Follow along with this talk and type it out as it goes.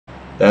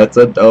That's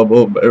a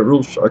double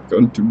barrel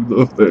shotgun to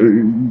the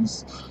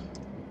face.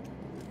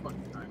 Fuck,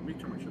 let me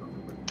turn my shit off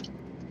real quick.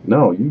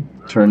 No, you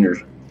turn your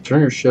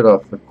shit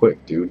off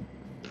quick, dude.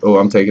 Oh,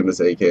 I'm taking this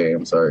AK.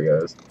 I'm sorry,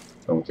 guys.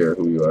 Don't care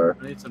who you are.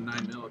 I need some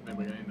 9mm if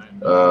anybody got any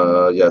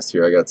 9mm. Yes,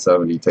 here I got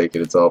 70. Take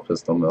it. It's all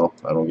pistol mill.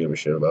 I don't give a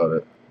shit about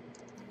it.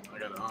 I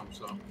got an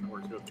so it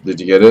works good. Did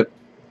you get it?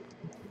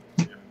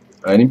 Yeah.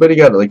 Anybody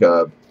got like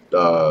a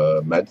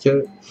med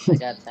kit? I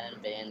got 10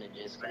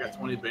 bandages. I got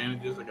 20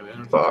 bandages. I got an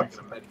energy Fuck.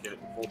 drink and a med kit.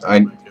 Full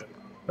med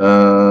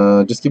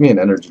kit. Just give me an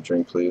energy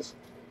drink, please.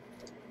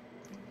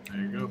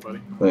 There you go, buddy.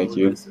 Thank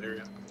you. This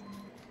area.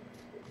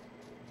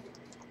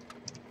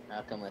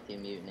 I'll come with you,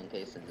 mutant, in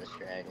case of the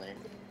straggler.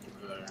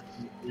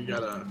 We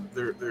got a.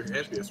 There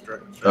has to be a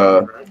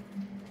straggler, right?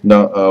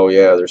 No. Oh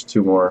yeah, there's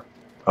 2 more.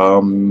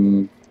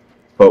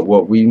 But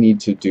what we need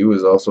to do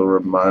is also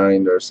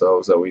remind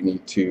ourselves that we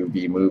need to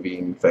be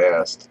moving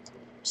fast.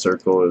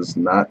 Circle is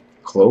not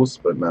close,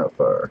 but not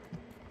far.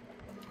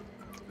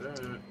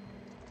 Well,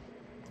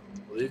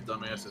 these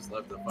dumbasses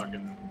left the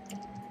fucking.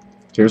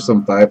 Here's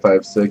some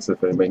 5.56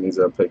 if anybody needs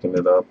that, picking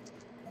it up.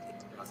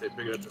 I'll say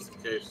pick it up just in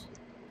case.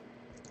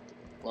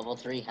 Level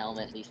 3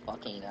 helmet, these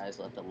fucking guys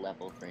left a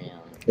level 3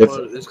 helmet.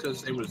 Well, it's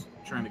because they was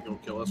trying to go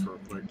kill us real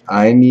quick.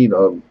 I need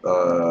a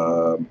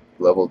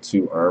level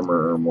 2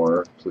 armor or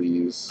more,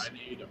 please. I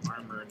need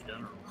armor in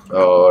general.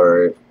 Oh,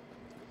 alright.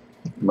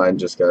 Mine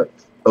just got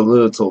a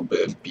little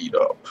bit beat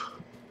up.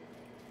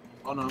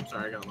 Oh no, I'm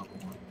sorry, I got a level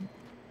 1.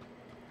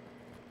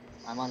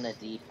 I'm on the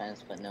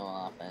defense, but no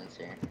offense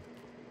here.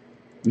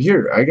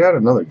 Here, I got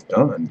another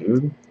gun,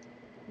 dude.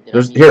 Did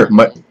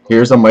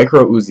Here's a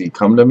micro Uzi.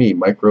 Come to me,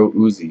 micro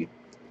Uzi.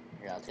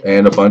 Here, I'll take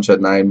And a bunch of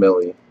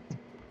 9mm.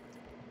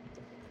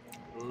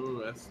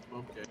 Ooh, that's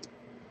okay.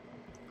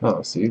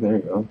 Oh, see, there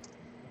you go.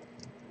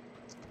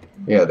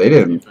 Yeah, they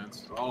didn't.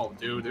 Defense. Oh,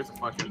 dude, there's a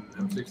fucking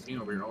M16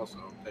 over here also.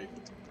 Take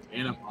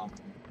and a pump.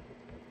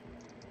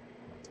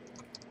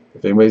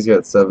 If anybody's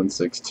got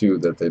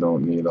 7.62 that they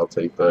don't need, I'll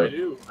take I that.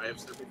 do. I have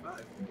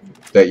 75.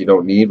 That you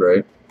don't need,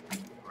 right?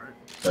 Alright.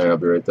 Alright, I'll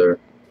be right there.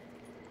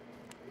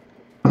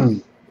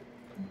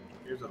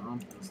 Here's a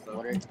hump and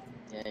stuff.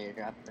 Yeah, you're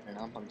dropping an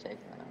ump, I'm taking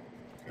that out.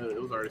 It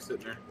was already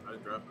sitting there. I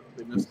didn't drop it.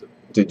 They missed it.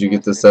 Did you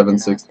get the You're not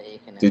 7.6?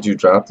 taking it. Did you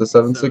drop the 7.62?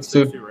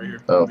 762 right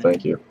here. Oh,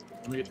 thank you.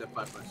 Let me get that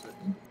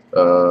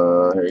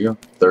 5.56. Here you go.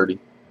 30.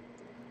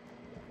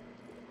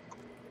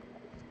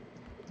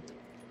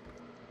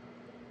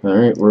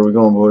 Alright, where are we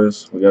going,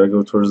 boys? We gotta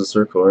go towards the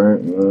circle,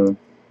 alright?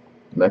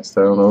 Next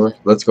town over.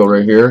 Let's go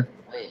right here.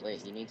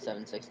 Wait, you need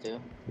 7.62?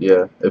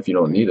 Yeah, if you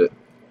don't need it.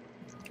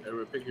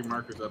 Everybody pick your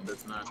markers up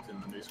that's not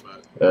in the new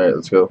spot. Alright,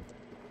 let's go.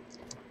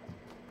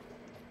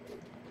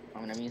 I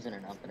mean, I'm using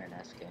an ump and an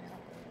SK. I don't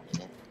really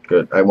need it.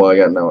 Good. I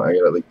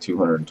got like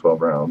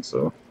 212 rounds,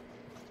 so.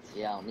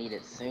 Yeah, I'll need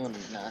it soon,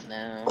 not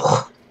now.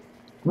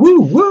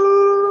 Woo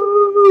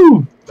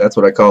woo! That's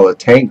what I call a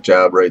tank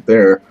job right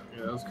there.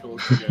 Yeah, that was cool.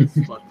 You guys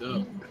fucked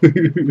up.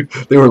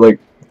 They were like,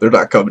 they're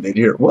not coming in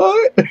here.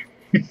 What?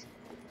 Hey,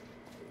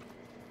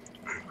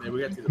 we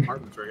got these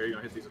apartments right here. You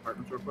wanna hit these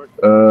apartments real quick?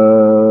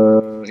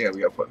 Yeah,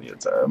 we got plenty of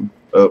time.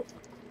 Oh,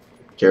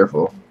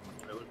 careful.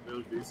 They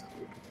look decent.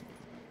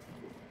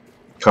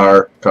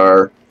 Car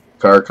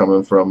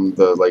coming from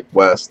the, like,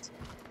 west.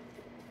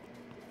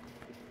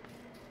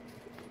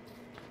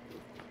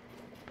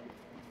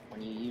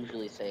 When you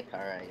usually say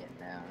car, I get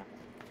down.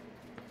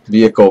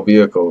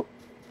 Vehicle.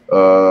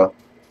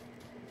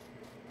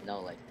 No,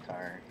 like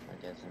car, I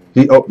guess.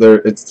 Oh, there,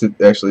 it's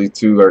actually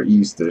to our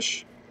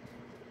east-ish.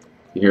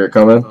 You hear it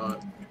coming?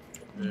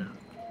 Yeah.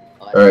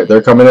 Alright,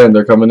 they're coming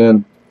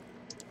in.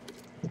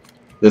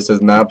 This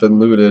has not been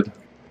looted.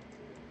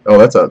 Oh,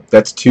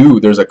 that's 2.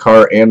 There's a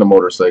car and a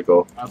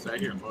motorcycle. I'll say I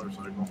hear a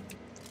motorcycle.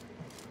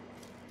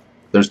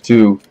 There's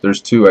 2.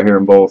 I hear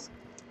them both.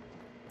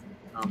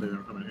 I don't think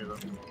they're coming here though.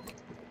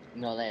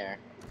 No, they are.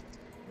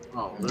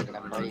 Oh, I'm they're gonna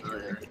coming fight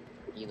right here.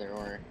 either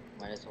or.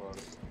 Might as well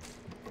just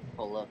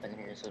pull up in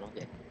here so don't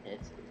get hit.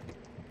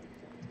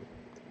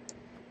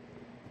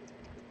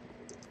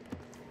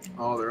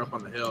 Oh, they're up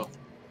on the hill.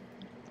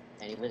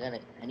 Anybody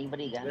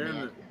got They're me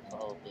in at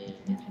 12 gauge?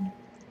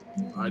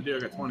 I do. I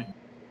got 20.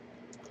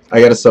 I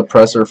got a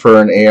suppressor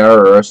for an AR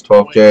or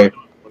S12K.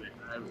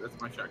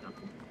 That's my shotgun.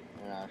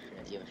 Oh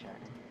shit, you have a shot.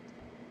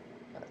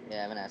 Yeah,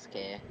 I have an SK.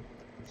 Sorry,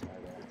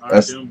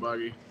 Alright, Doom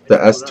Buggy. The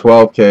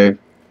S12K.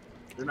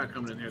 They're not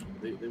coming in here.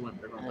 They're going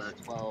back.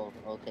 S12,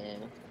 okay.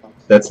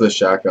 That's the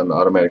shotgun, the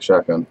automatic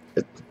shotgun.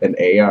 It's an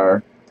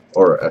AR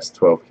or a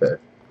S12K.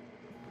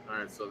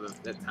 Alright, so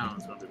that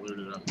town's going to be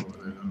looted up over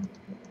there though.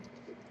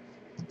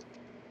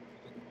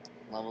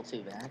 Level 2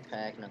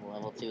 backpack and a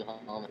level 2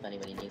 home if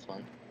anybody needs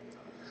one.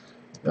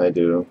 I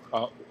do.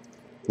 Oh.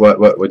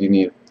 What do you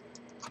need?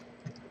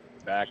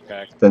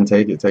 Backpack. Then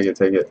take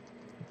it.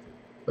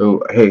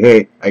 Oh,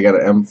 hey, I got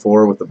an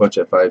M4 with a bunch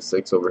of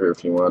 5.6 over here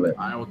if you want it.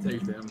 I will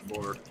take the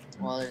M4.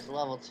 Well, there's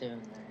level 2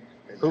 in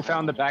there. Who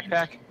found the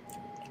backpack?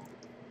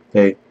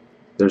 Hey,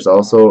 there's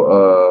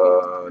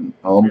also an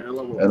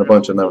and a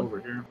bunch of them.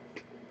 Over here.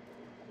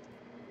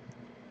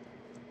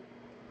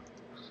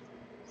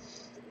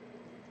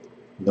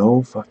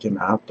 No fucking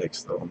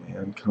optics though,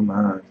 man. Come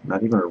on.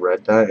 Not even a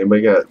red dot.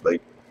 Anybody got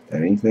like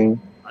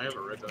anything? I have a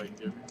red dot you can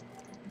give me.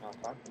 Oh,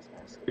 fuck these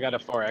guys. We got a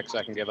 4X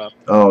I can give up.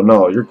 Oh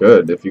no, you're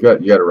good. If you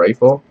got a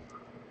rifle.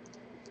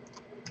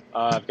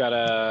 I got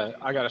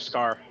a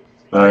scar.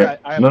 All right.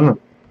 I No, no,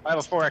 have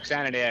a 4X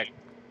and an AX.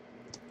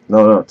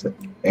 no.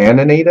 And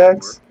an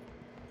 8x.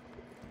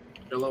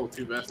 Got a level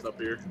 2 vest up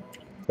here.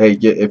 Hey,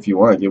 get if you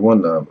want, get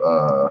one.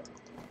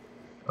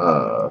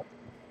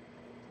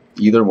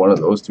 Either one of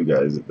those two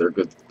guys. They're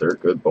good. They're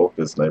good. Both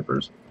good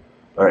snipers.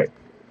 All right.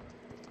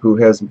 Who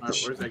has?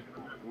 Alright, where's that?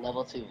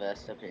 Level 2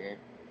 vest up here.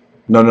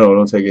 No, no,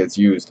 don't take it. It's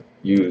used.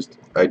 Used.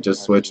 I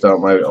just switched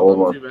out my There's a old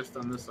level one. 2 vest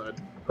on this side.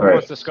 Who All right.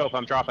 wants the scope?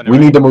 I'm dropping it. We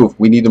right need to move.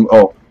 We need to.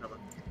 Oh, I'll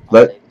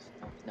Let- take this.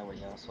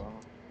 Nobody else will.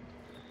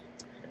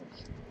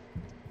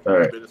 all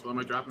right. Business, what am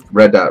I dropping?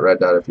 Red dot. Red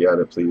dot. If you had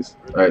it, please.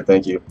 All right.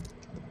 Thank you.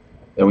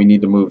 And we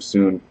need to move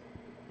soon.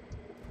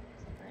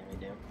 Alright,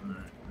 we do.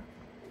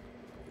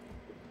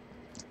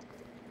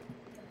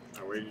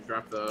 Alright, where did you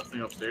drop the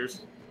thing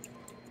upstairs?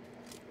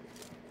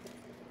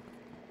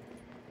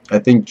 I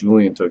think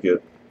Julian took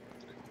it.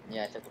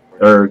 Yeah, I took the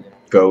first Or one.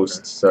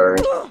 Ghost. Sorry.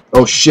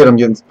 Oh shit! I'm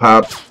getting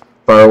popped.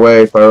 Far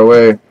away. Far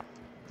away.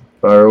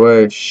 Far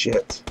away.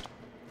 Shit.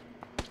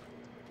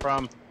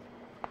 From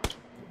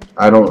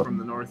I don't. From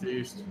the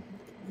northeast.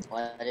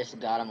 Well, I just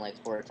got him like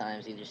 4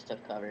 times. He just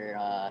took cover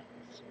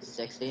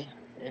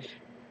 60-ish.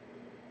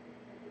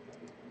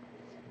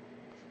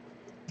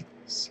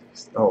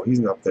 Oh,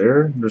 he's up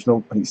there. There's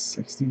no. He's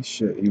 60.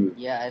 Shit. He was.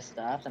 Yeah, I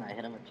stopped and I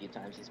hit him a few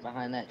times. He's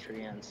behind that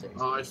tree on 60.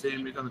 Oh, I see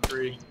him. He's on the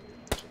tree.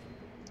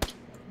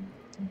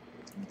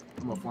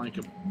 I'm gonna flank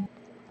him.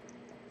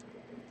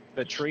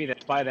 the tree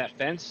that's by that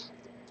fence.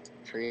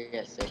 Tree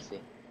at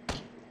 60.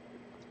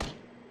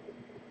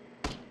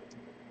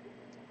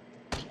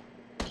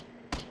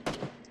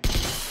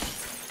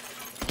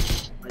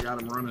 I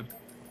got him running.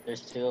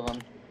 There's 2 of them.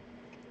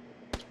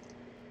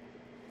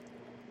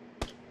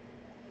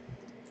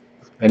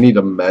 I need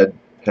a med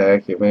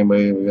pack. If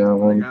anybody got I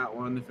one. got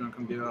one. If you want to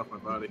come get it off my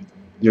body.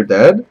 You're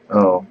dead?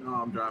 Oh, No,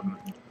 I'm dropping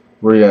it.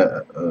 where you at?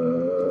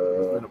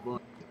 It's in a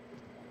book.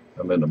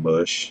 I'm in the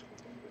bush.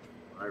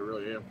 I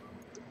really am.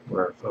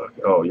 Where the fuck?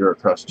 Oh, you're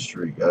across the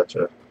street.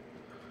 Gotcha.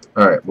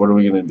 Alright, what are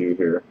we gonna do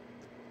here?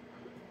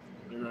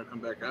 You're gonna come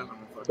back out. I'm gonna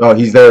fuck Oh,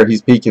 he's there.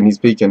 He's peeking. He's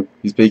peeking.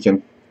 He's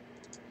peeking.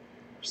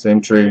 Same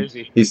Where tree. is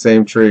he? He's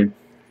same tree.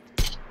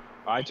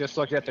 I just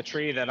looked at the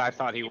tree that I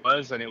thought he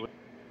was, and it was.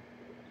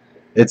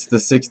 It's the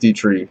 60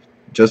 tree.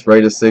 Just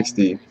right of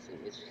 60.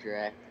 It's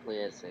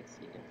directly at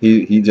 60.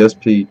 He just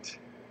peeked.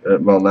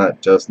 Well,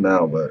 not just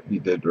now, but he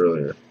did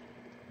earlier.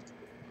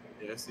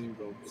 Yeah, I see him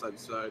go side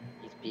to side.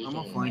 He's I'm peeking.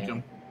 gonna flank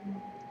him.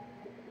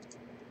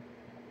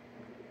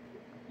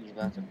 He's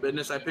about to.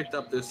 Business, I picked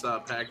up this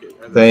packet.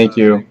 Thank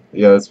you.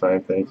 Yeah, that's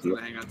fine. Thank I'm you.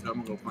 gonna hang on to him. I'm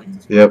gonna go flank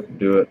this. Yep,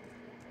 do it.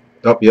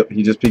 Oh, yep,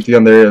 he just peeked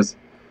again. There he is.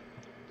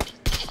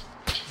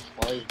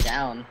 Well, he's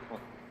down.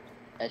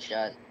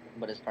 Headshot,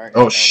 but his partner.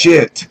 Oh, fell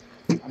shit!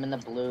 down. I'm in the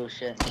blue.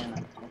 Shit, man.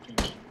 I'm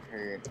fucking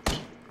hurt.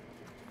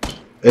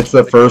 It's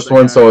the first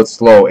one, so it's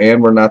slow,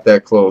 and we're not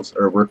that close,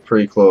 or we're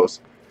pretty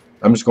close.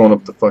 I'm just going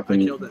up the I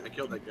fucking. killed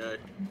that guy.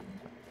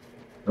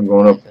 I'm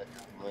going up.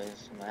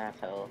 Boys, I'm half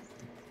health.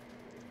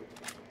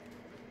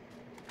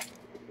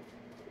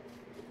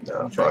 Nah,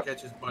 I'm trying fuck. to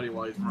catch his buddy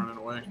while he's running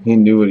away. He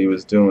knew what he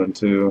was doing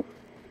too.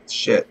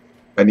 Shit.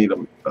 I need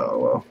him.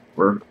 Oh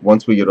well.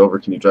 Once we get over,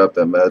 can you drop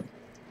that med?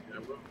 Yeah,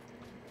 well,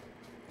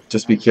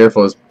 Just be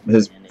careful.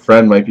 His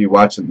friend might be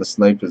watching to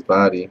snipe his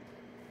body.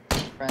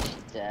 Friend's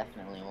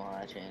definitely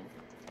watching.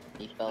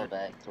 He fell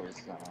back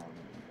towards north.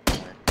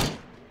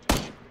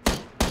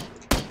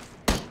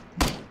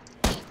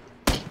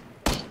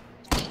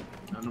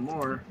 not no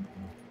more.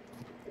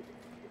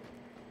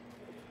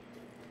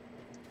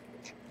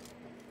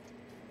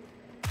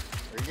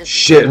 We're just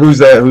Shit. Who's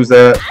that? Who's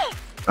that?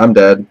 I'm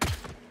dead.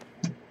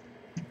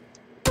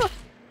 You know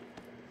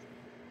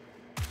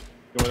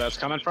where that's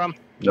coming from?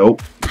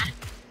 Nope.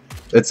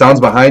 It sounds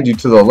behind you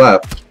to the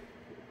left.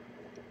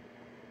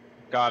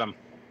 Got him.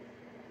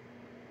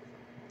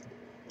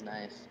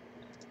 Nice.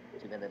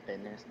 Too bad that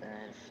business died.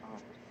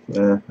 Fuck.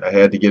 Yeah, I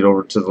had to get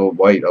over to the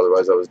white,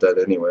 otherwise I was dead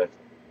anyway.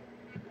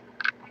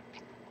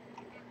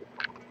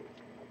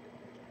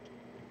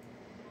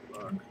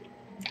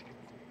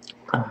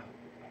 Fuck.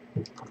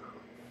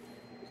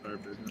 Sorry,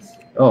 business.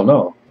 Oh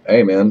no.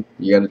 Hey man,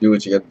 you gotta do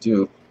what you gotta do.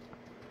 You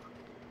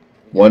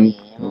got One,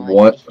 any ammo I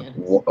what? can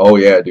shoot? Oh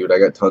yeah, dude, I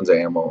got tons of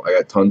ammo. I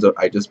got tons of.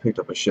 I just picked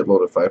up a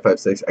shitload of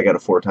 5.56. I got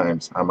it 4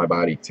 times on my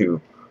body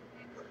too,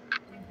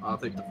 I'll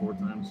take the 4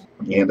 times.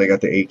 and I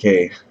got the AK.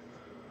 Shit,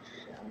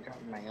 I'm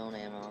dropping my own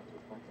ammo. What the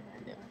fuck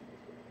am I doing?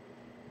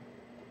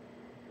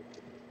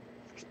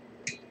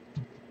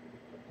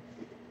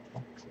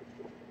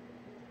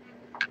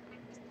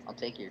 I'll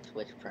take your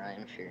Twitch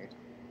Prime shirt.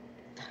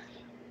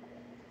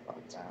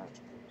 Fuck that.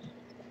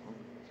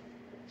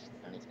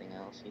 Anything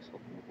else useful?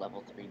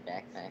 Level 3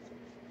 backpack.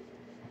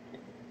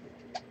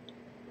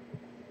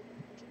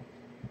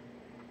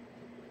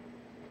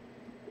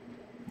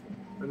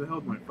 the hell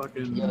is my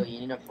fucking? Yo, you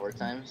need a 4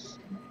 times?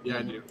 Yeah,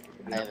 I do.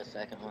 I have a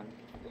second one.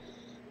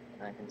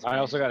 I can I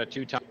also got a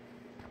 2 time.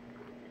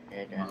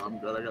 Here, Jack. I'm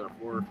good. I got a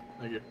 4.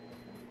 Thank you.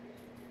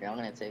 Here, I'm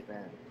gonna take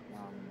that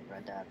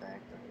red dot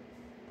back.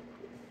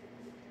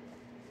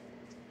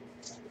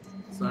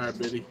 Sorry,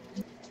 Biddy.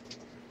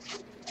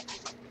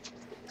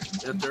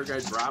 That third guy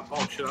dropped.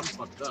 Oh shit, I'm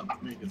fucked up.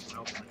 Let me get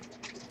some help.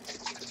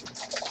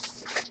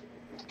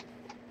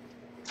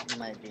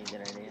 Might be a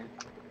good idea.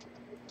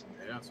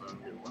 Yeah, so I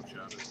don't get one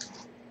shot.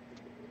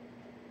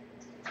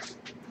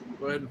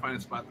 Go ahead and find a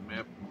spot on the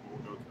map and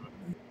we'll go to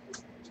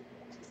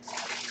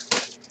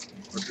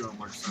it. We're doing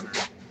Mark Center.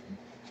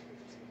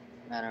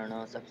 I don't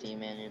know, it's up to you,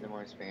 man. You're the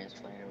more experienced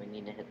player. We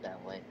need to hit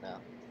that white, though.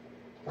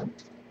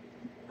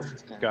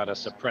 Got a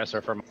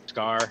suppressor for my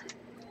scar.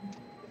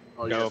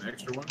 Oh, you got an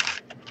extra one?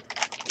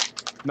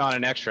 Not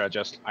an extra,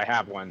 just I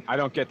have one. I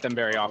don't get them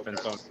very often,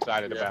 so I'm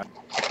excited about it.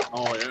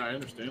 Oh, yeah, I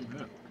understand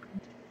that.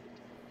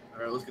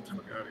 Alright, let's get the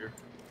fuck out of here.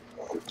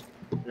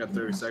 We got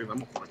 30 seconds. I'm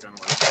gonna fuck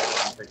anyway.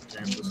 Take the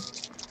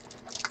chances.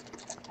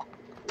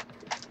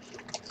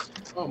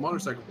 Oh,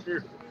 motorcycle.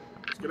 Here.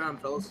 Let's get on,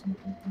 fellas.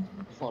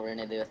 Well, we're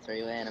gonna do a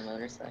 3-way and a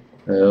motorcycle.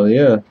 Hell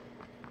yeah.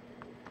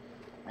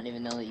 I didn't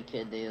even know that you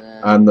could do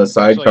that. On the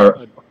sidecar,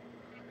 Actually,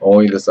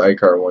 only the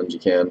sidecar ones you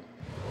can.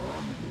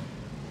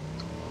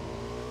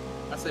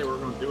 I say we're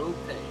gonna do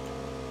okay.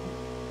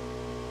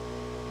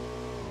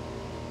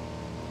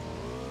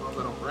 As long as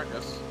I don't wreck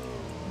us.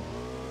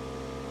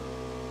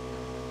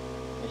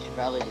 We should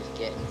probably just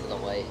get into the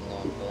white and go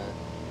into it.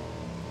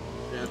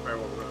 Yeah, that's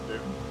probably what we're gonna do.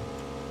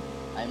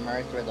 I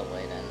marked where the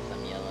white ends.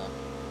 I'm yellow.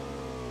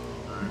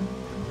 Alright.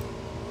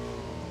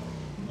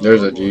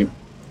 There's a Jeep.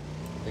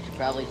 We should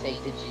probably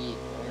take the Jeep.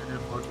 Yeah,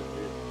 fuck it,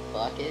 dude.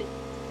 Fuck it.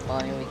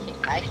 Well, I mean,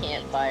 I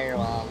can't fire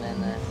while I'm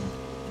in this.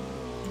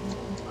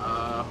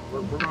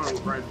 We're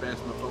gonna ride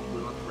fast enough. Hopefully,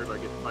 we don't have to worry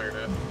about getting fired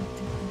at.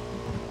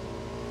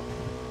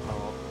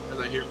 Oh. As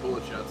I hear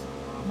bullet shots.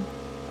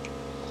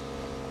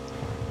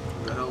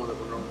 The hell with it,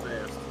 we're going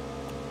fast.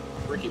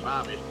 Ricky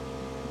Bobby.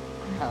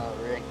 Oh,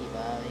 Ricky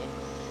Bobby.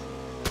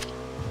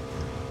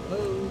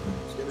 Whoa,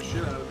 scared the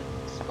shit out of me.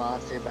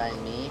 Sponsored by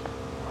me.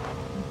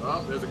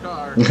 Oh, there's a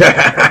car. See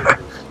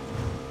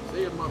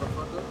ya,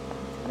 motherfucker.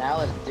 Now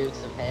it's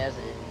Dukes of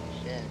Hazzard.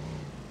 Shit.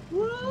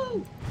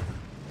 Woo!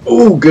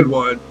 Oh, good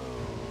one.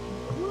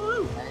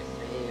 Woo! Nice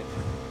save.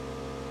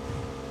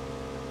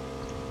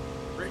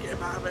 Ricky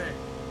Bobby.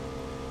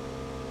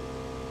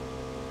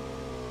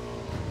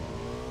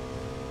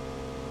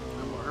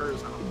 I'm what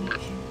hers on a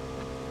bush.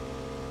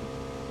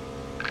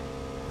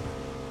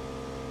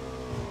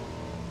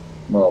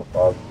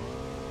 Motherfucker.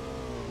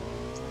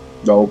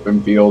 The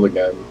open field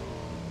again.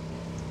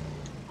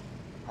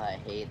 I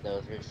hate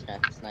those. We're just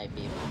trying to snipe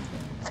people.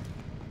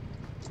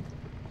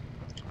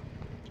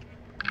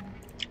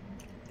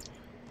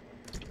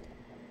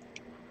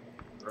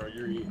 Bro,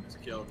 you're eating this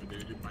kill me,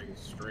 dude. Your mic is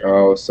straight.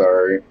 Oh,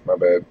 sorry. My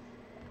bad.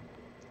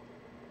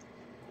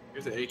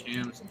 Here's an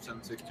ACAM and some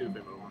 7.62 if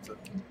anyone wants it.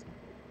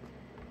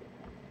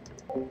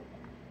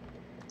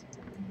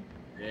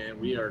 And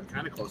we are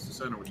kind of close to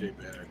center, which ain't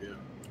a bad idea.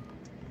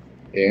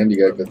 And you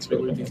got good We'll skill.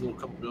 loot these little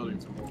couple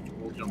buildings and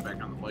we'll jump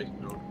back on the bike and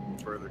go a little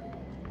further.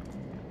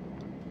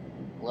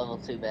 Level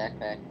 2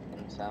 backpack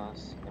in this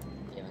house.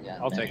 You haven't got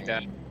I'll take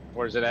that.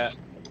 Where's it at?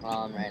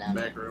 Right on.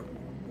 Back room.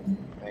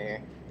 Right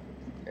here.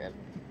 Grab.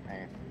 Right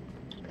here.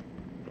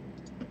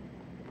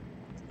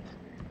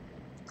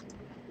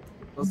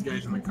 Those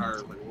guys in the car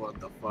are like, what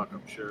the fuck,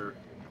 I'm sure.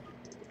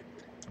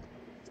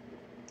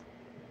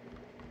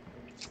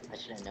 I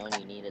should have known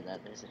you needed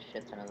that. There's a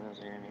shit ton of those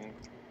around here.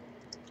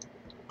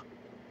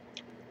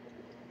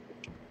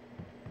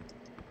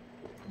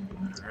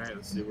 Alright,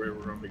 let's see where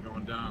we're going to be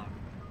going down.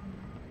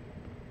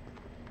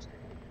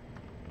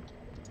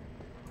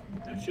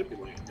 I should be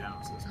laying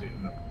down, so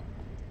stand up.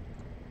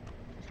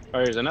 Oh,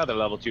 here's another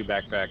level 2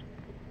 backpack.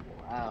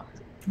 Wow.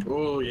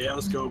 Oh, yeah,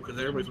 let's go, because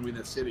everybody's going to be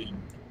in that city.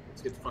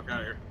 Let's get the fuck out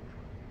of here.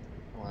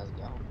 Let's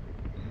go.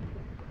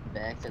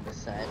 Back to the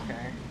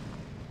sidecar.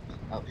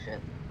 Oh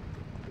shit.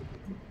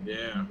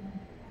 Yeah.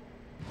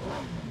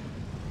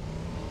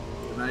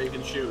 So now you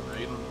can shoot. Now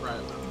you don't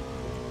private.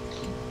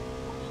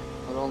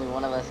 But only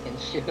one of us can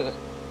shoot. It's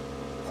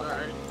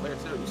alright. Like I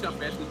said, you see how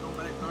fast we going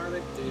by that car? They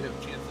have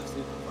a chance to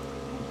see them fucking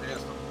going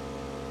past them.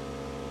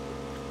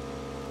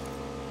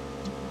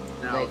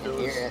 Now, They if can it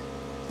was... hear it.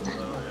 Oh,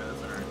 yeah,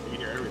 that's alright. You can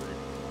hear everything.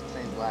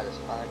 Same loud as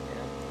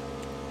podcast.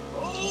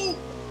 Oh!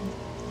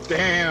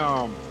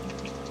 Damn!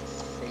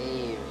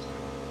 Saved.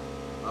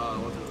 What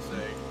was I gonna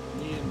say?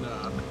 Me and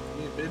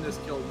Business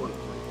killed what?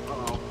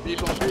 Uh-oh.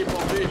 People.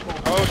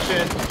 Oh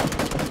shit!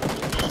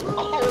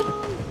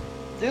 Oh!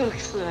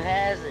 Dukes of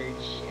Hazzard,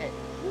 shit.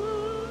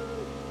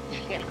 You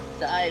can't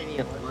die me.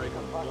 Let's Like get the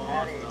a fuck out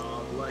boss, of here.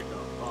 dog. Like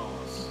a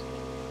boss.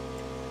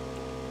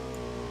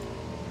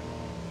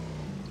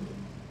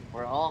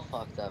 We're all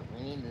fucked up.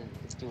 We need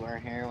to do our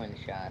heroin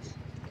shots.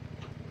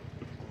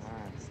 Come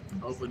on.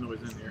 Hopefully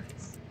nobody's in here.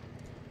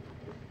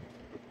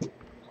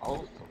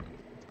 Hopefully.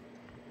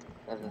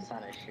 Doesn't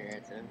sound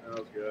assured too. That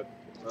was good.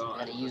 Well, I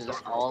gotta use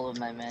start- all of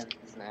my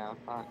meds now.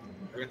 Fuck.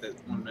 I got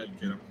that one med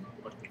kit I'm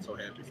fucking so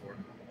happy for.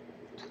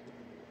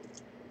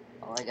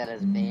 All I got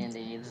is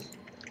band-aids.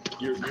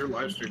 You're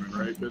live streaming,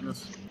 right,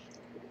 Goodness?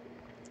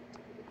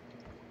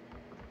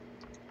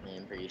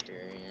 I'm pretty sure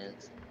he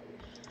is.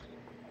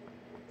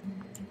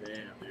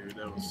 Damn, dude,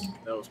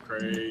 that was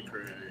cray.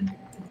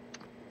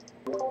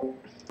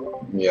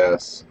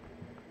 Yes.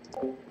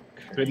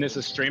 Goodness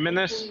is streaming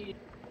this? It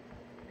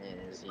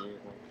is usually.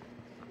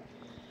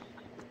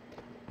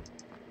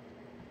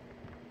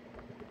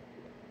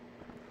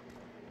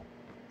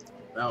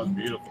 That was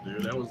beautiful,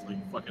 dude. That was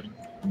like fucking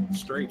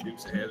straight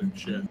dukes ahead and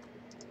shit.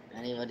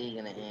 Anybody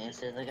gonna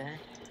answer the guy?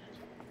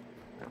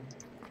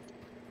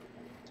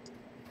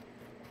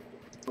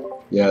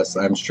 Yes,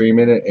 I'm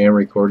streaming it and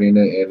recording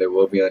it, and it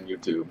will be on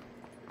YouTube.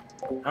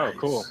 Oh,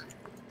 cool.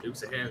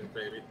 Dukes ahead,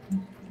 baby.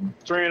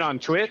 Streaming on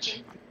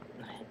Twitch?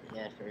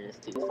 Yeah, for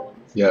just 2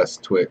 subs. Yes,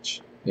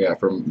 Twitch. Yeah,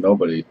 from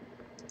nobody.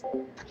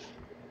 Well,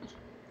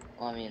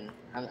 I mean,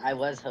 I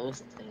was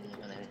hosting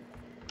when I.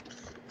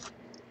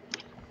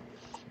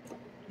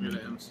 We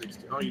got an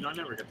M60. Oh, you know, I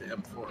never got the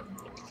M4. Oh, wow.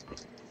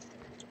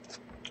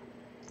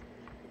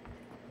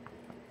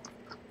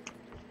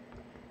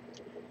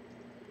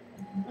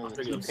 Oh, I'm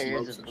picking 2 up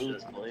pairs smokes of and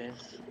boots, shit.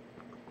 boys.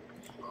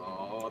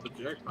 Oh, the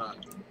jackpot.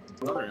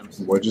 Another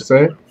M60. What'd you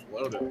say?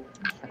 Loaded.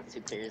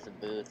 2 pairs of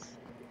boots.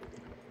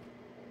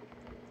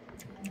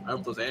 I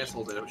hope those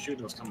assholes that were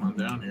shooting us come on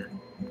down here.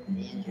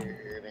 And your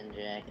urban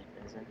jacket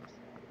business.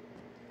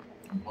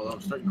 Although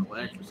I'm starting to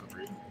lag for some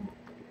reason.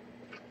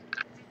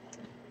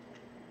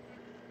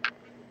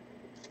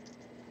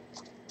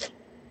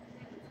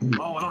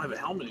 Oh, I don't have a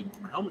helmet anymore.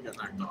 My helmet got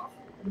knocked off.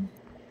 Ooh,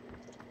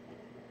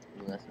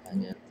 that's not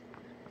good.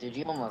 Dude,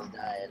 you almost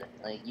died.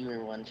 Like, you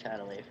were 1 shot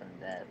away from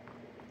death.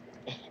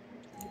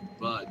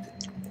 But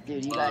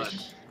Dude, you But-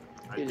 got.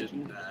 I Dude,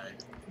 didn't die.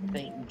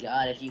 Thank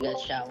God, if you got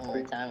shot one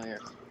more time, we were.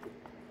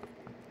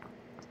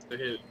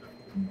 If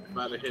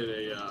I'd have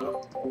hit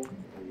a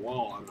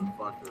wall, I would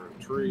fuck, or a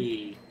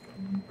tree,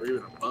 or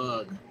even a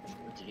bug.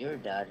 Dude, you were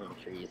dodging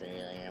trees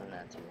earlier. I'm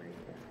not too worried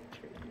about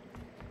trees.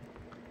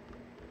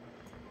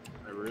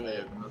 I really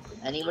had nothing.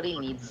 Anybody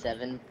need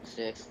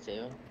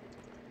 7.62?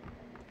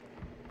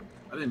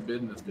 I didn't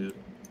bid in this, dude.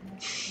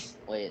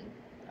 Wait,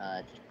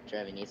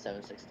 Trev, you need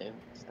 7.62?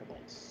 That's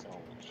like so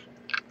much.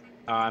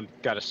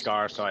 Got a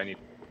scar, so I need.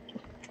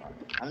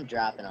 I'm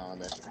dropping all of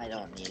this. I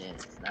don't need it.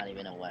 It's not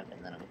even a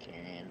weapon that I'm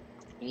carrying.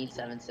 You need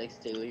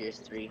 7.62. Here's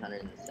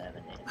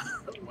 307.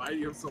 Why do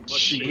you have so much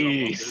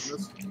Jeez.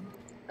 business?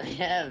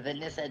 Yeah,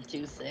 Fitness had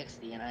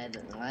 260, and I had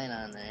the line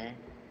on there.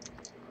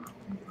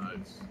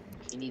 Nice.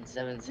 If you need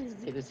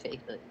 7.62,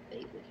 take the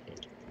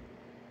shit.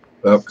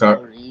 Oh, There's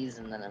no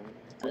reason that I'm.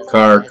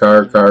 car.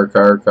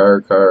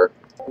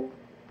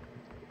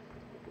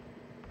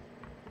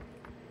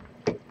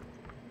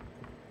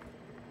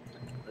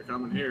 They're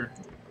coming here.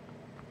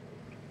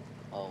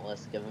 Oh,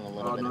 let's give him a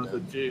little Oh, bit no, of it's a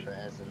Jeep. a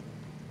present.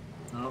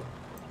 No.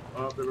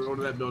 Oh, they're going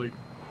to that building.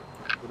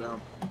 Go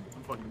down.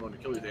 I'm fucking going to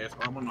kill his ass.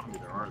 I don't know how many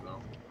there are,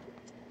 though.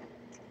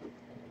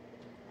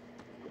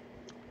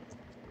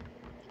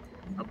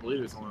 I believe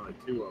there's only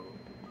like 2 of them.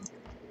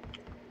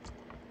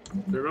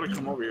 They're gonna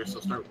come over here,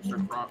 so start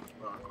crawling.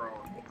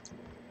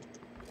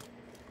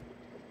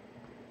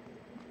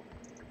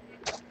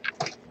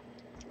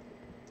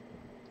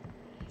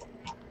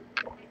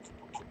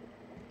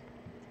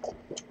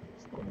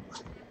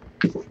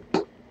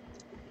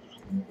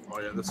 Oh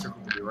yeah, this circle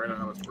will be right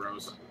on us,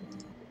 bros.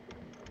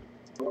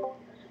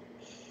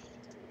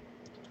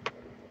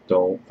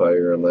 Don't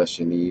fire unless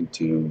you need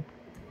to,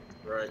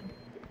 Right.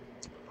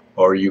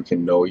 or you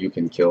can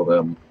kill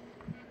them.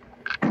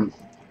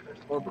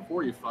 Or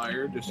before you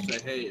fire, just say,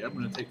 hey, I'm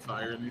gonna take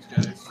fire in these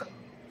guys,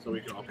 so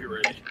we can all be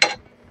ready.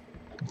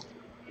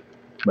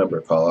 Remember,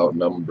 call out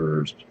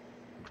numbers.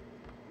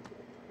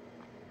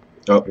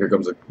 Oh, here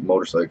comes a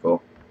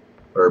motorcycle.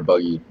 Or a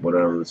buggy,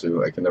 whatever the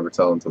two. I can never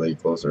tell until they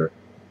get closer.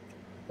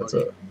 That's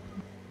Buggy.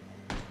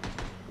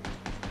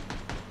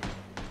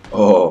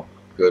 Oh,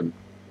 good.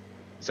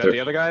 Is that the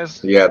other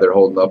guys? Yeah, they're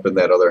holding up in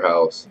that other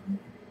house.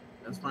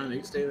 That's fine, they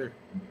can stay there.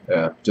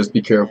 Yeah, just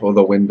be careful of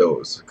the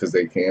windows, because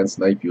they can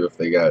snipe you if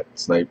they got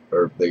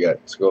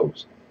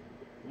scopes.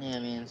 Yeah, I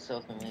mean,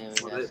 so can we.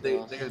 Well, they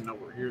gotta know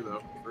we're here,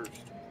 though, first.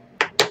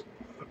 Yeah,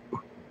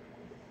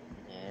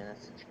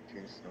 that's a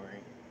true story.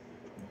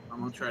 I'm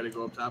gonna try to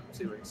go up top and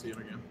see if I can see him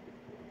again.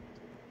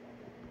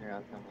 Here,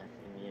 I'll come back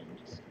to you and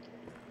just.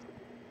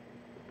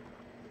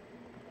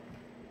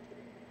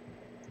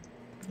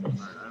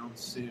 Alright, I don't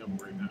see him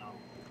right now.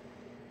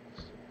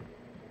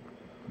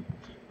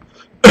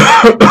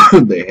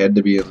 They had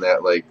to be in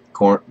that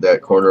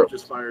that corner.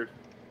 Just fired.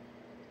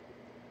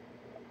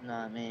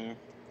 Not me.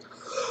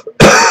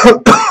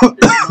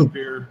 Up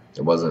here.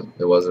 It wasn't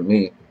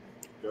me.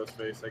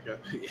 Ghostface, I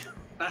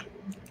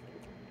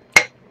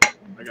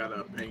got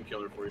a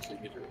painkiller for you so you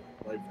can get your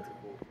life back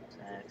full.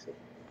 Facts.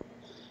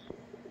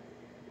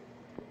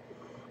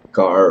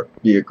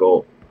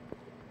 Vehicle.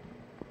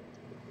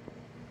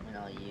 And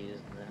I'll use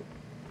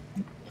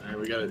the. Alright,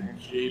 we got a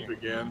Jeep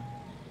again.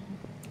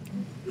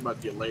 You're about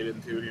to get laid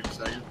into here in a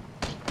second.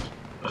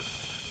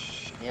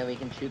 Yeah, we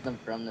can shoot them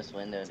from this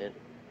window, dude.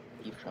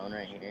 You prone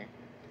right here.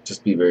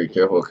 Just be very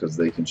careful because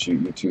they can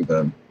shoot you too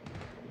then.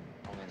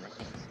 Oh, man, they can't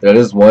see. That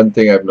is one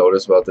thing I've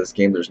noticed about this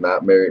game. There's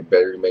not very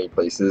many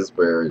places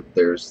where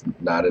there's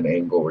not an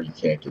angle where you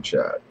can't get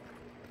shot.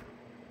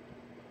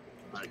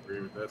 I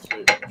agree with that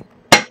statement.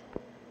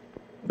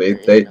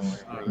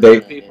 They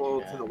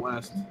people to the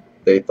west.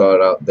 They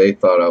thought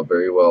out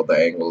very well the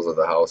angles of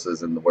the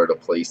houses and where to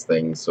place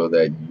things so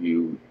that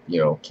you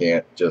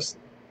can't just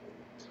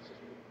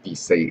be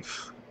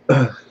safe.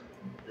 Here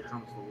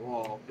comes the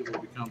wall. People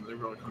will be coming. They're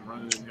probably come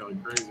running in here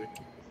like crazy.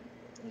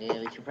 Yeah,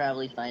 we should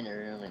probably find a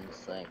room and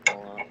just like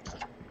hold on.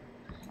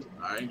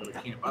 I ain't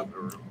gonna camp out the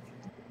room.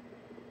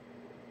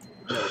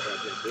 Oh,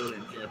 goddamn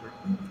building camper.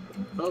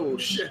 Oh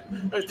shit!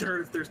 I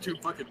turned if there's two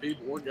fucking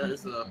people. One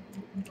guy's a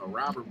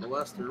robber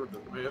molester with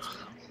a mask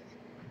on.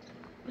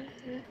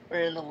 We're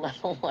in the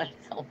level 1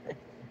 helmet.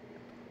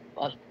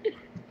 Fuck.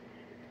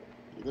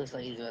 He looks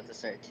like he's about to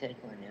start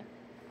tickling you.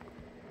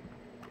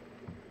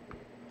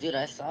 Dude,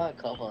 I saw a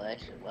couple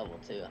extra level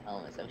 2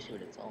 helmets. I wish you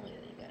would have told me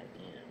that you guys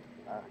needed them.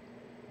 Fuck.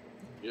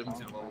 You haven't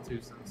seen level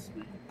 2 since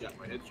we got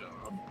my headshot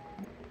off.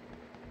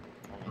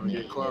 I mean,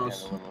 Get yeah,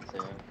 close. you did have a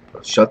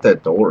level 2. Shut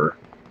that door.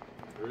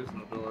 There is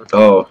no door.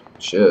 Oh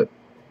shit.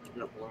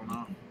 You got blown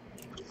off.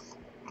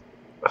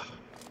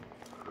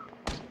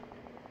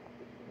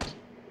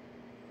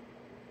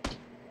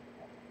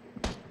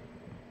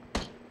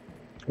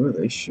 Who are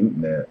they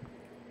shooting at?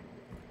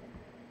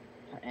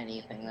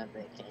 Anything that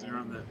they can.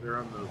 They're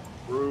on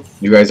the roof.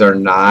 You guys are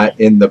not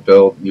in the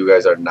build. You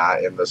guys are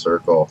not in the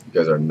circle. You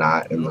guys are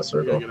not in the We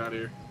circle. gotta get out of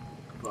here.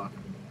 Fuck.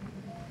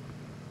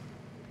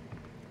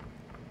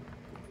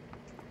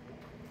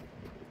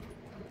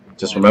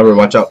 Just remember,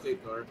 watch out.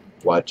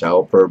 Watch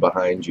out for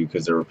behind you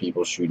because there were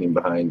people shooting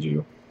behind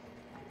you.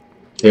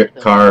 Here,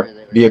 car,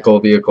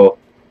 vehicle.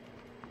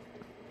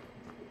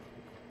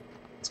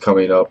 It's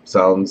coming up.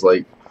 Sounds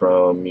like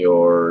from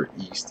your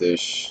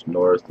east-ish,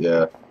 north,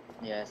 yeah.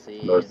 Yeah, I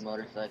see North.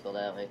 motorcycle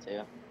that way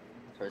too.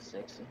 Towards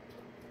 60.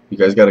 You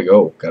guys gotta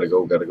go. Gotta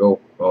go.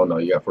 Oh no,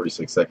 you got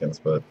 46 seconds,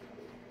 but...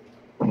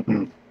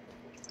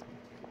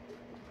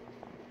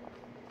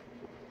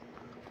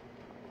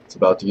 It's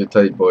about to get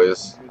tight,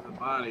 boys. Here's the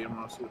body. I'm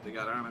gonna see what they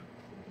got on it.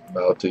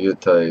 About to get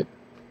tight.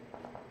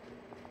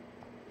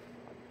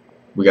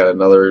 We got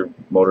another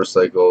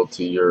motorcycle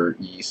to your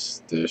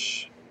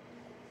east-ish.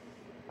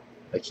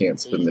 I can't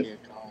spin the...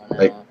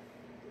 I-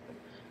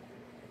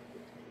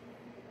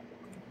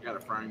 Got a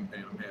frying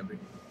pan. I'm happy.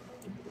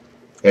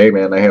 Hey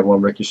man, I had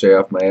one ricochet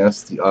off my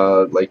ass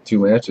like 2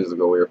 matches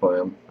ago we were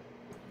playing.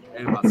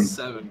 And about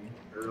 7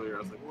 earlier. I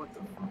was like, what the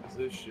fuck is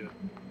this shit?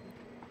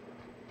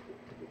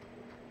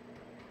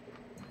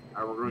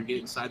 Alright, we're gonna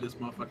get inside this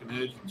motherfucking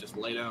hedge and just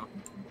lay down.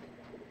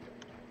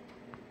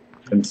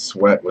 And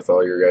sweat with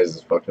all your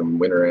guys' fucking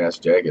winter ass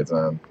jackets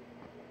on.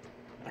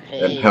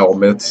 Hey, And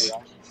helmets.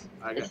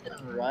 I It's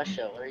got in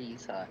Russia. What are you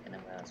talking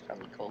about? It's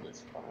probably cold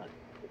as fuck.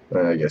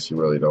 I guess you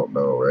really don't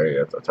know, right,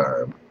 at the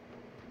time.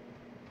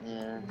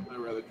 Yeah. I'd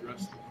rather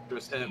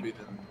dress heavy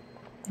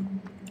than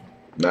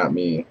Not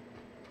me.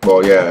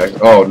 Well, yeah.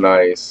 Oh,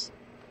 nice.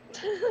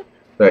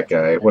 That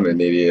guy. What an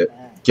idiot.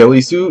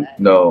 Ghillie suit?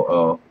 No.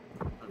 Oh.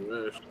 I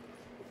wish.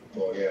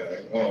 Oh,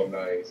 yeah. Oh,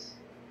 nice.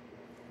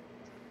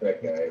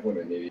 That guy. What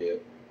an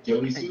idiot.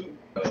 Ghillie suit?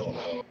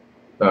 No.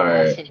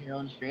 Alright. Watching your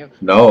own stream.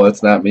 No,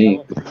 it's not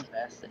me.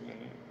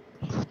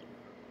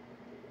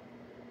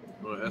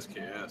 Well,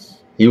 SKS.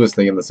 He was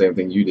thinking the same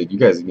thing you did. You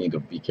guys need to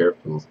be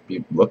careful.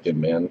 Be looking,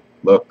 man.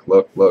 Look.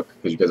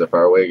 Because you guys are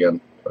far away again.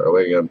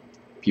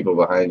 People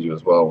behind you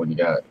as well when you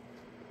got...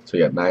 So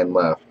you got 9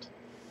 left.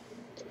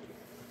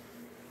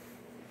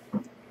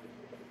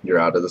 You're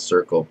out of the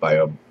circle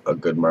by a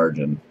good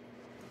margin.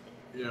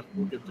 Yeah,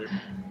 we'll get there.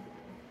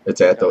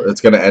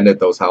 It's gonna end at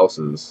those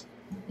houses.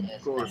 Yeah,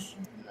 Of course.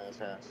 in those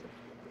houses.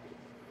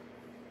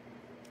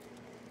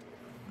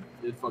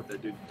 Did fuck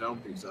that dude's dome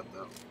piece up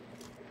though.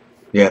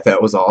 Yeah,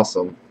 that was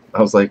awesome.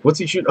 I was like, what's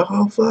he shooting?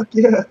 Oh, fuck,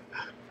 yeah.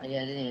 Oh,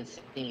 yeah, I didn't even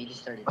see him. He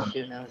just started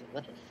shooting. I was like,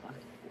 what the fuck?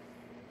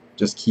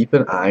 Just keep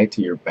an eye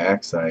to your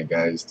backside,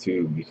 guys,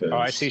 too, because... Oh,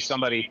 I see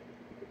somebody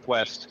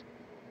west.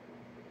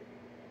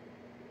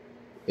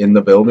 In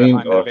the building?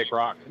 Behind that big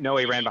rock. No,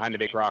 he ran behind the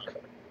big rock.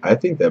 I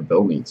think that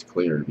building's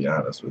clear, to be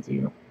honest with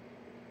you.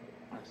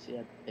 I see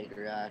that big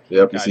rock.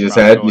 Yep, you Guy's see his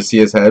probably head? going- You see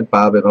his head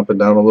bobbing up and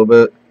down a little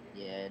bit?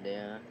 Yeah, I do.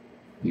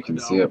 You can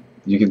see it.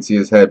 You can see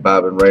his head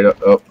bobbing right up.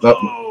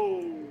 Oh!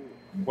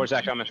 Where's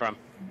that coming from?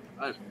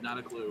 I have not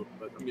a clue,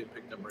 but I'm getting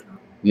picked up right now.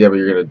 Yeah, but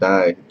you're gonna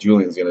die.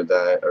 Julian's gonna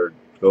die, or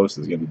Ghost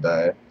is gonna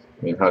die.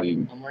 I mean, how do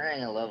you... I'm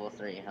wearing a level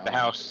 3 helmet. The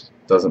house.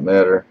 Doesn't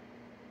matter.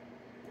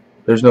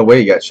 There's no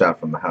way you got shot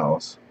from the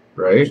house,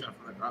 right?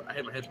 I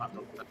had my head popped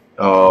open.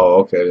 Oh,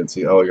 okay, I didn't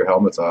see. Oh, your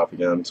helmet's off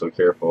again, so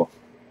careful.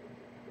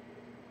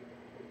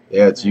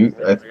 Yeah, it's you.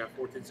 I got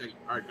 14 seconds.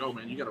 Alright, go,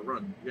 man. You gotta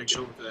run. You gotta get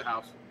over to that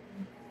house.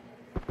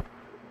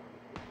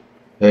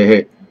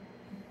 Hey.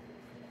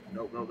 Nope.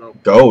 Go, go, go.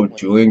 Go,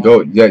 Julian,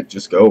 go. Yeah,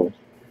 just go.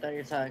 I thought you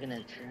were talking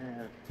to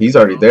Trev. He's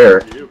already Oh,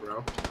 there. you,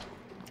 bro.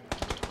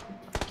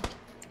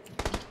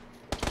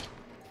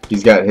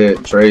 He's got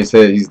hit. Trey's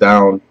hit. He's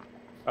down.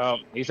 Oh,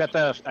 he's at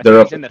the. I They're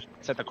think up. he's in the.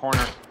 It's at the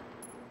corner.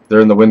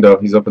 They're in the window.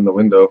 He's up in the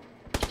window.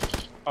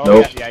 Oh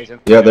Nope. yeah, he's in.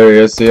 Yeah, there he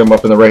is. See him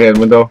up in the right-hand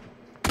window?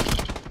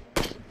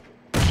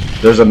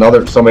 There's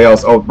somebody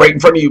else. Oh, right in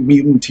front of you,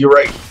 mutant, to your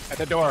right. At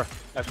the door.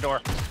 At the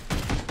door.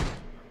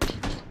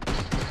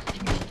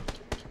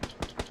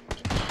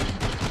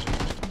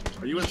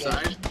 Are you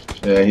inside?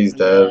 Yeah, he's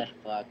dead.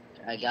 Yeah, fuck.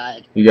 I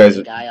got You guys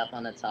the are- guy up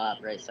on the top,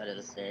 right side of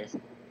the stairs.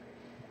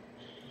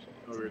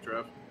 Over here,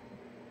 Trev.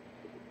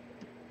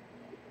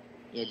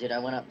 Yeah, dude, I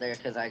went up there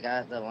because I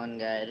got the one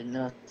guy. I didn't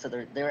know. So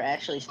they were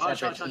actually Oh,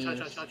 separate shot. teams.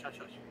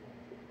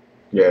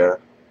 Yeah.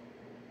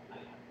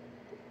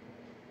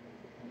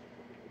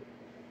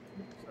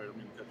 Sorry, I don't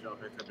mean to cut you off.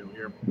 I cut over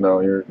here. No,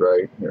 you're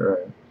right. You're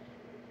right.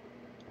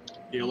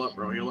 Heal up,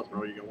 bro. Heal up,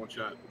 bro. You get one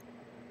shot.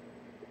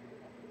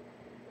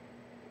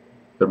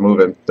 They're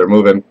moving. They're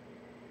moving.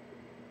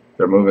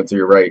 They're moving to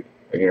your right.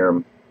 I hear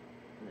them.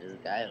 There's a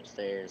guy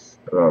upstairs.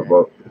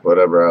 Well,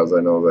 whatever else I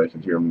know, I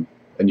can hear them.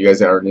 And you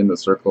guys aren't in the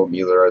circle.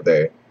 Neither are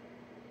they.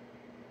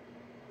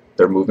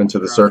 They're moving to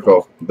the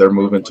circle. They're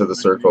moving to the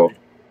circle.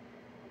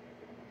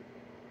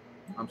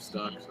 I'm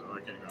stuck, so I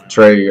can't go.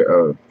 Trey,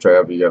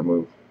 Trav, you gotta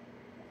move.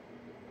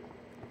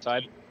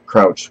 Side.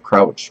 Crouch,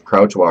 crouch,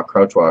 crouch walk,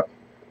 crouch walk.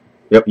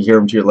 Yep, you hear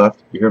them to your left.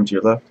 You hear them to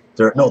your left.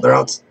 They're out.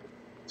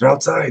 They're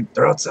outside.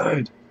 They're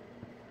outside.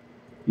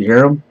 You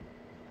hear them?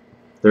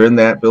 They're in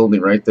that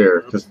building right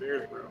there. They're 'Cause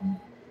upstairs, bro.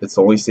 it's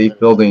the only safe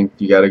building.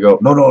 You gotta go.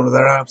 No,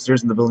 they're not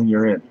upstairs in the building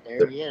you're in.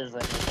 There he is,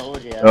 like I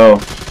told you.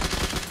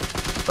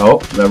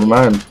 Oh, never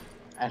mind.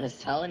 I was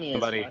telling you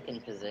his Somebody.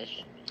 fucking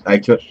position. I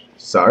could.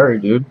 Sorry,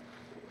 dude.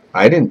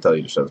 I didn't tell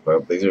you to shut the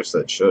fuck up. They just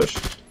said shush.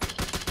 There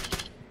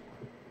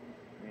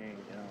you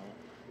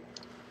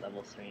go.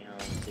 Level 3 home,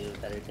 too.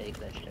 Better take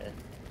that shit.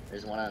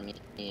 There's one on me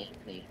that you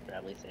could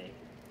probably take.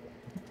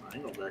 I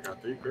ain't going back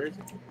out there. You crazy?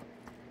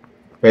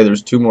 Hey,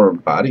 there's 2 more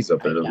bodies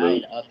up I there to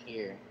loot. died up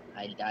here.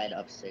 I died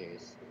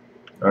upstairs.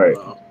 Alright.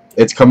 Uh,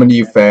 It's coming to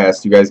you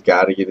fast. You guys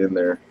gotta get in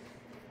there.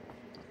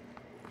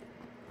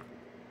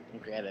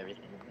 Grab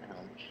everything with the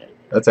helm. Shit.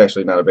 That's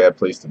actually not a bad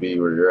place to be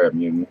where you're at,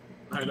 mutant.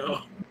 I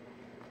know.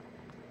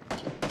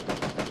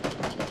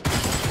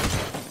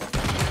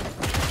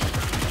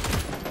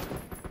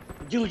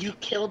 Dude, you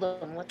killed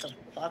him. What the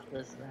fuck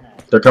was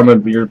that? They're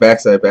coming your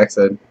backside.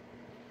 Did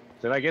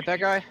I get that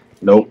guy?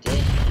 Nope. You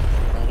did?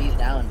 No, he's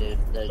down, dude.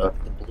 Uh.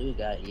 The blue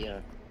guy, yeah.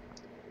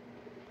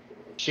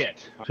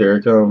 Shit. Here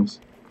it comes.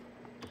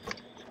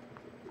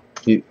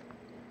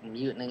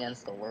 Mutant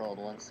against the world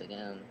once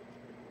again.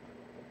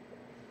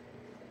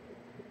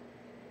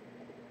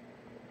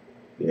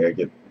 Yeah,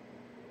 get.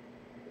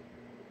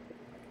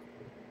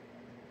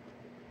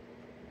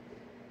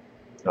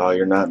 Oh,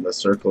 you're not in the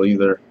circle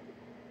either.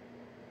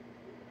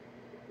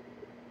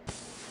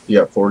 You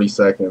got 40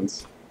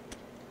 seconds.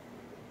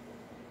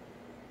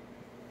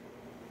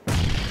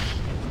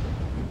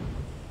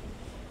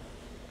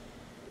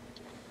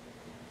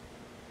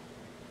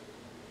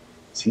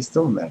 Is he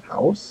still in that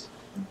house?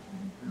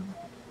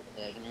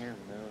 Yeah, I can hear him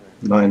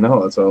moving. No, I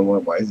know. That's why I'm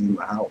like, why is he in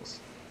the house?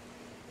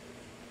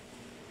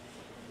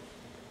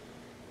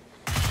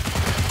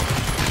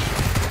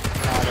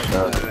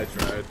 I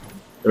tried.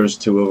 There's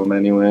 2 of them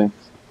anyway.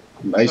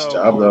 Nice So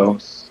job, though.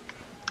 close.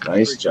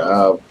 Nice Pretty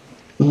job.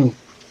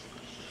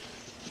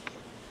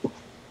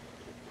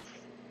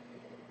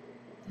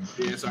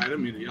 Yes, I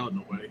didn't mean to yell at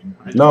nobody.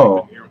 I just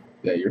No. couldn't hear 'em.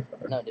 Yeah, you're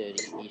fine. No, dude,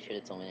 you should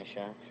have told me to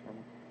shut.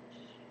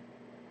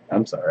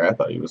 I'm sorry. I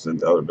thought he was in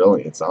the other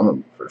building. It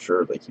sounded for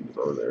sure like he was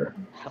over there.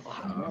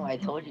 No, I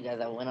told you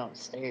guys I went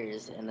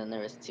upstairs and then there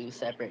was 2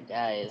 separate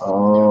guys.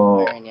 Oh.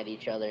 They were firing at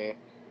each other.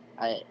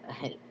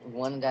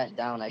 One got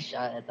down. I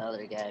shot at the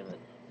other guy, but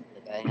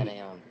the guy had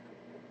a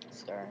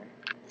scar.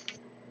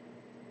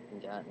 He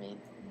got me.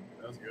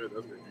 That was good. That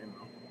was a good game,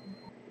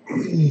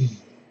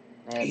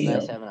 though. Yeah, it's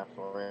nice having a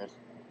forest.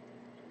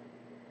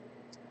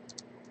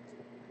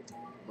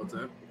 What's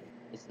that?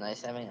 It's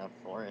nice having a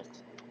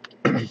forest.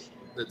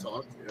 They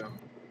talked? Yeah.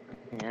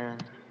 Yeah.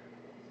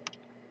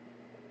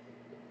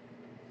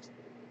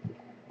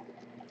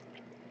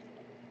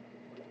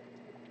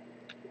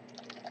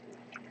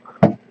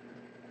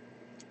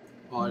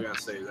 All I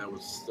gotta say is that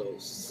was still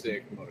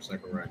sick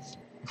motorcycle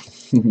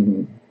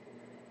ride.